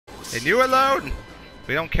And you alone.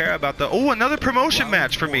 We don't care about the... Oh, another promotion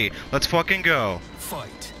match for me. Let's fucking go.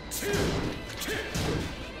 Fight.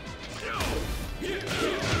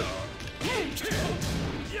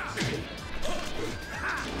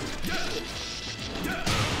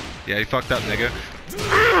 Yeah, you fucked up, nigga.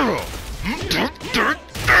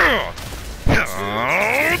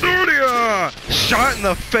 Shot in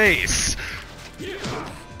the face.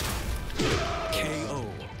 KO.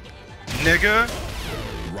 Nigga.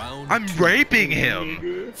 Round I'm raping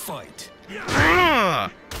him. Fight. Yeah,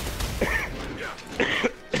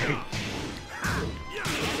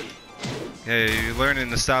 you're learning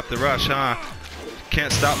to stop the rush, huh?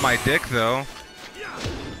 Can't stop my dick, though.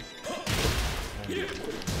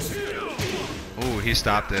 Ooh, he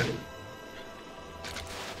stopped it.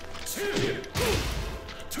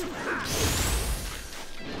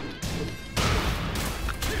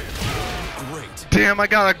 Great. Damn, I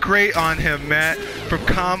got a great on him, Matt, from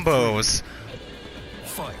combos.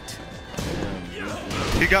 Fight.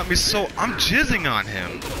 He got me so... I'm jizzing on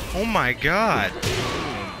him. Oh my god.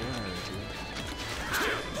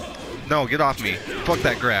 No, get off me. Fuck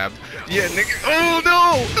that grab. Yeah, nigga. Oh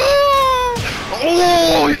no!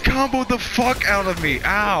 Oh, he comboed the fuck out of me.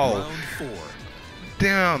 Ow. Round 4.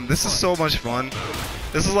 Damn, this is so much fun.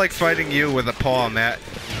 This is like fighting you with a paw, Matt.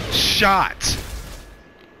 Shot.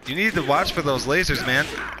 You need to watch for those lasers, man.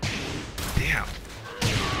 Damn.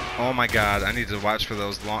 Oh my god, I need to watch for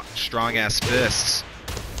those long, strong-ass fists.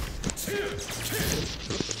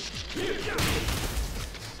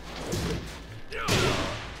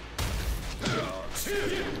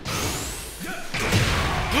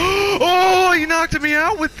 Oh, you knocked me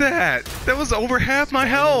out with that. That was over half my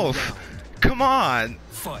health. Come on.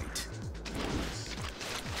 Fight.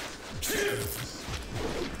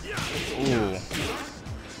 Ooh.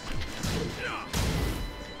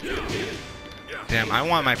 Damn, I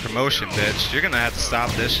want my promotion, bitch. You're gonna have to stop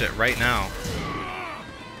this shit right now.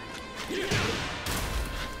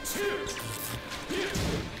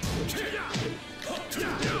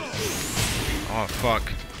 Oh, fuck.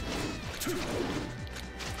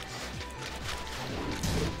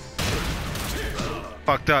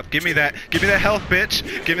 Fucked up. Give me that. Give me that health, bitch.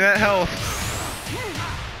 Give me that health.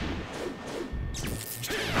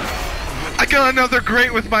 I got another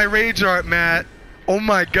great with my rage art, Matt. Oh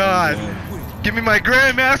my god. Give me my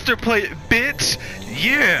Grandmaster plate, bitch.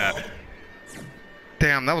 Yeah.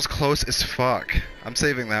 Damn, that was close as fuck. I'm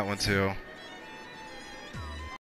saving that one too.